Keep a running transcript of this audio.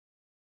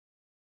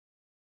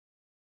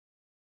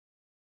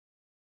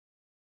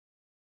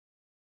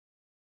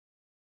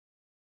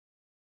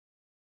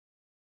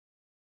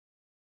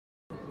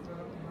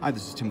Hi,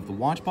 this is Tim with the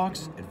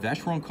Watchbox at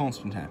Vacheron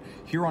Constantin.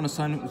 Here on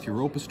assignment with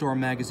Europa Star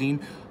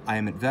magazine, I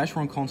am at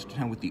Vacheron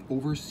Constantin with the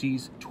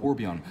Overseas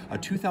Tourbillon, a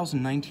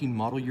 2019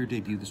 model year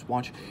debut. This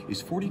watch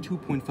is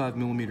 42.5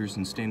 millimeters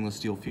in stainless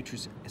steel,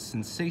 features a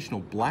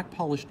sensational black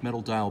polished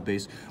metal dial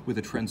base with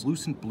a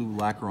translucent blue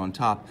lacquer on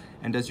top,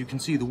 and as you can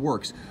see, the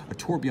works, a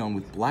tourbillon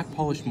with black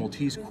polished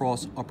Maltese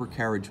cross upper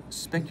carriage,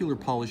 specular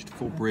polished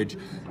full bridge.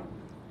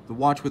 The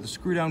watch with a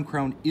screw-down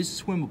crown is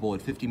swimmable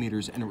at 50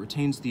 meters, and it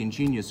retains the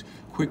ingenious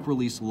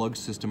quick-release lug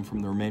system from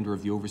the remainder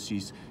of the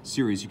Overseas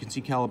series. You can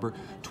see caliber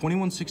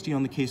 2160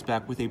 on the case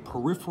back with a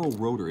peripheral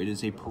rotor. It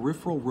is a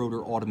peripheral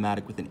rotor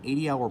automatic with an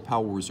 80-hour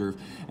power reserve,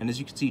 and as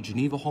you can see,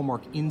 Geneva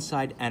hallmark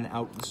inside and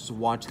out. This is a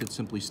watch that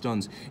simply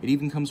stuns. It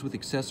even comes with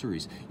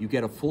accessories. You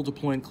get a full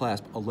deploying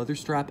clasp, a leather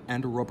strap,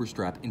 and a rubber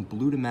strap in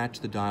blue to match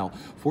the dial.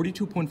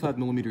 42.5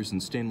 millimeters in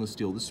stainless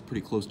steel. This is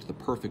pretty close to the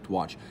perfect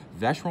watch.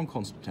 Vacheron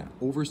Constantin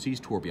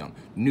Overseas Tourbillion.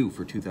 New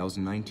for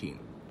 2019.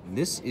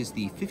 This is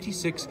the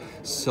 56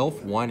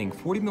 self-winding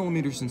 40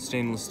 millimeters in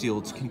stainless steel.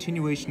 It's a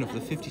continuation of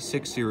the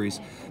 56 series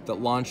that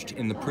launched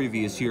in the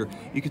previous year.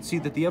 You can see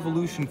that the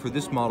evolution for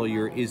this model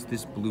year is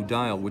this blue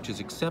dial, which is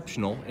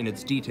exceptional in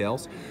its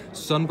details.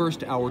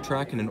 Sunburst hour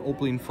track and an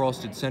opaline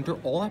frosted center,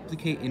 all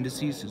applique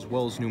indices as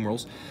well as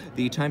numerals.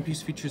 The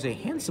timepiece features a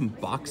handsome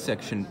box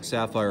section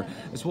sapphire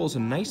as well as a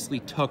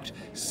nicely tucked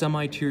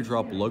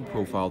semi-teardrop lug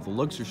profile. The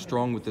lugs are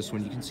strong with this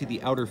one. You can see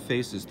the outer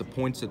faces, the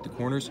points at the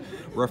corners,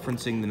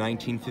 referencing the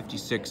 1956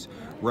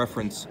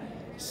 reference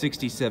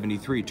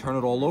 6073. Turn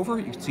it all over,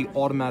 you can see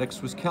automatic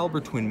Swiss caliber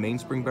twin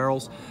mainspring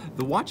barrels.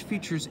 The watch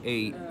features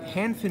a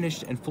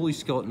hand-finished and fully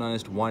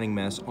skeletonized winding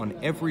mass on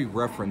every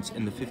reference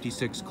in the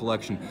 56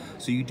 collection,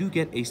 so you do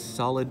get a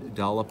solid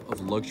dollop of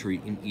luxury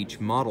in each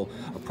model.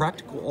 A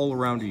practical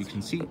all-arounder. You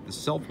can see the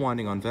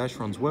self-winding on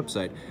Vacheron's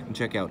website and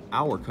check out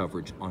our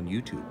coverage on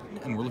YouTube.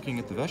 And we're looking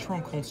at the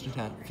Vacheron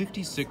Constantin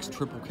 56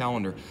 triple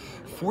calendar.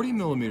 40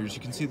 millimeters,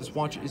 you can see this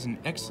watch is an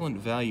excellent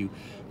value,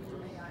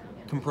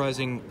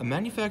 comprising a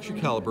manufacturer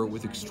caliber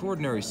with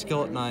extraordinary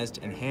skeletonized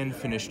and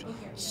hand-finished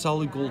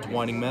solid gold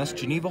winding mass,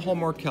 Geneva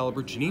hallmark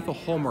caliber, Geneva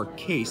hallmark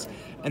case,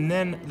 and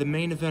then the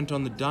main event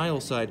on the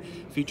dial side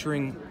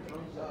featuring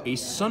a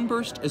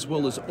sunburst as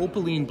well as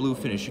opaline blue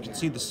finish. You can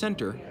see the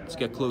center, let's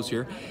get close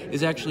here,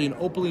 is actually an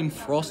opaline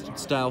frosted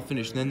style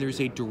finish. And then there's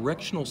a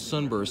directional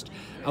sunburst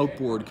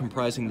outboard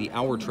comprising the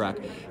hour track.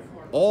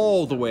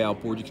 All the way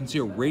outboard, you can see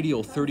a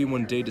radial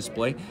 31-day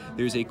display.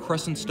 There's a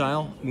crescent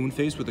style moon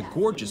phase with a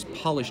gorgeous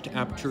polished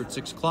aperture at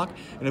 6 o'clock,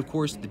 and of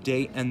course the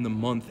day and the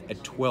month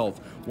at 12.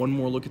 One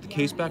more look at the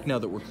case back now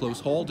that we're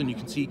close hauled, and you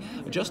can see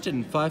adjusted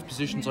in 5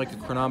 positions like a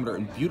chronometer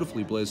and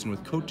beautifully blazoned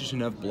with Côte de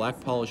Genève black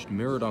polished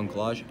mirrored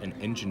anglage and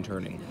engine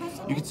turning.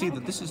 You can see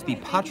that this is the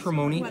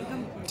Patrimony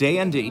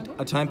Day-Date,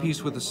 a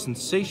timepiece with a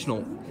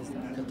sensational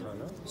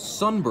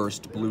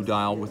sunburst blue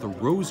dial with a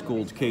rose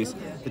gold case.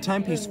 The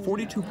timepiece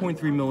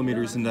 42.3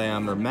 millimeters in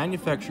diameter,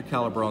 manufacturer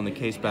caliber on the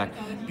case back,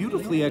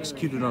 beautifully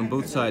executed on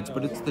both sides,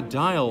 but it's the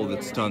dial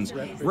that stuns.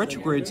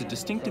 Retrogrades, a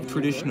distinctive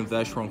tradition of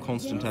Vacheron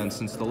Constantin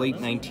since the late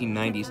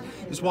 1990s.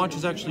 This watch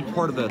is actually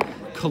part of a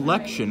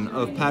collection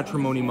of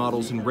Patrimony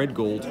models in red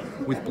gold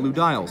with blue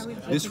dials.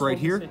 This right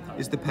here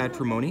is the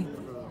Patrimony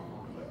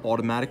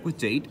automatic with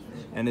date,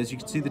 and as you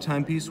can see, the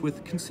timepiece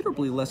with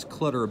considerably less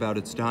clutter about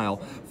its dial.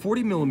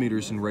 40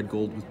 millimeters in red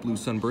gold with blue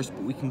sunburst,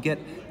 but we can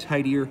get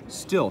tidier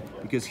still,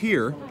 because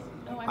here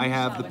I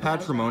have the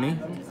Patrimony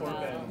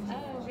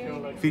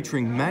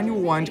featuring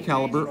manual wind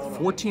caliber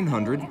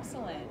 1400,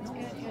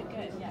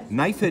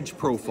 knife edge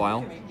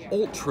profile,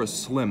 ultra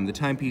slim. The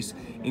timepiece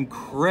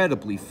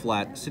incredibly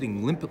flat,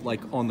 sitting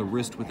limpet-like on the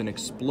wrist with an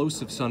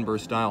explosive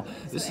sunburst dial.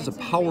 This is a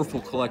powerful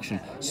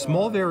collection.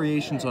 Small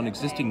variations on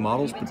existing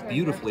models, but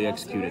beautifully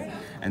executed.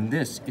 And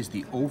this is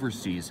the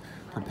Overseas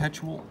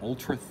Perpetual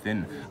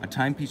Ultra-Thin, a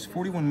timepiece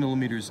 41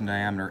 millimeters in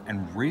diameter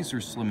and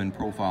razor slim in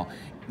profile.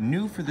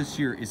 New for this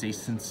year is a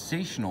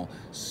sensational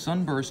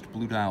sunburst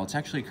blue dial. It's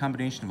actually a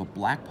combination of a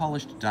black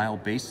polished dial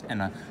base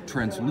and a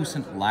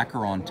translucent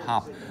lacquer on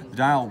top. The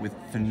dial with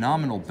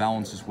phenomenal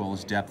balance as well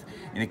as depth.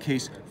 In a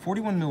case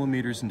 41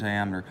 millimeters in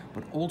diameter,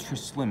 but ultra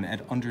slim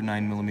at under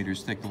 9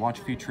 millimeters thick. The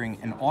watch featuring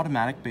an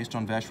automatic based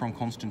on Vacheron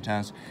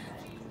Constantin's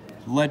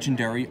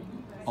legendary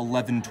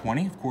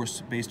 1120, of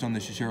course based on the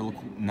SIHH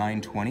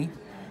 920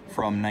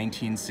 from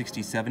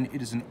 1967.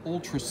 It is an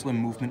ultra slim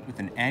movement with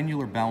an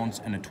annular balance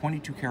and a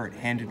 22-karat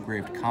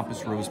hand-engraved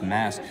compass rose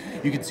mass.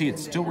 You can see it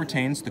still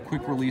retains the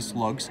quick-release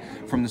lugs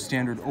from the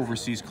standard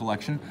Overseas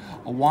collection.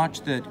 A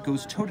watch that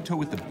goes toe-to-toe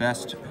with the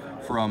best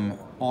from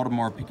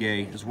Audemars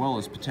Piguet as well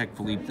as Patek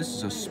Philippe. This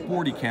is a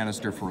sporty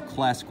canister for a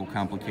classical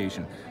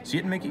complication. See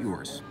it and make it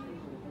yours.